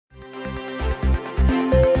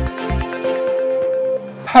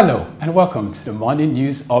Hello and welcome to the morning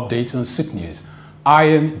news update on Souq News. I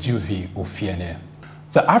am Juvi Ofiene.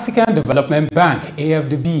 The African Development Bank,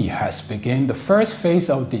 AFDB, has begun the first phase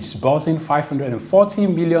of disbursing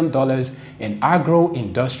 $540 million in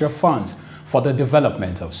agro-industrial funds for the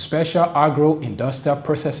development of special agro-industrial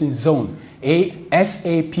processing zones,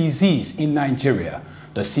 SAPZs, in Nigeria.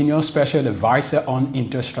 The Senior Special Advisor on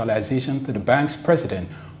Industrialization to the bank's president,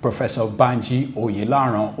 Professor Banji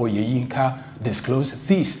Oyelaran Oyeyinka, disclosed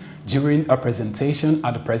this during a presentation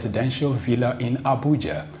at the Presidential Villa in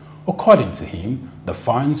Abuja. According to him, the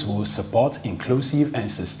funds will support inclusive and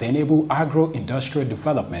sustainable agro-industrial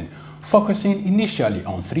development, focusing initially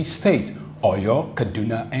on 3 states, Oyo,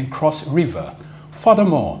 Kaduna, and Cross River.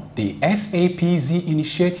 Furthermore, the SAPZ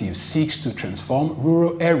initiative seeks to transform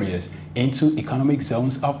rural areas into economic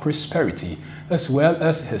zones of prosperity, as well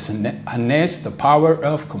as harness the power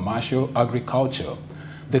of commercial agriculture.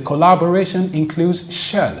 The collaboration includes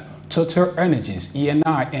Shell, Total Energies,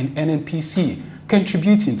 ENI, and NNPC,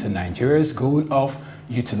 contributing to Nigeria's goal of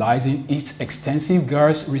utilizing its extensive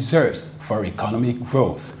gas reserves for economic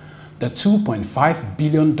growth. The $2.5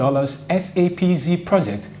 billion SAPZ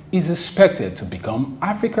project is expected to become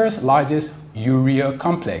Africa's largest urea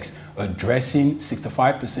complex, addressing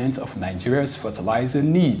 65% of Nigeria's fertilizer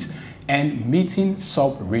needs and meeting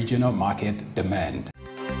sub-regional market demand.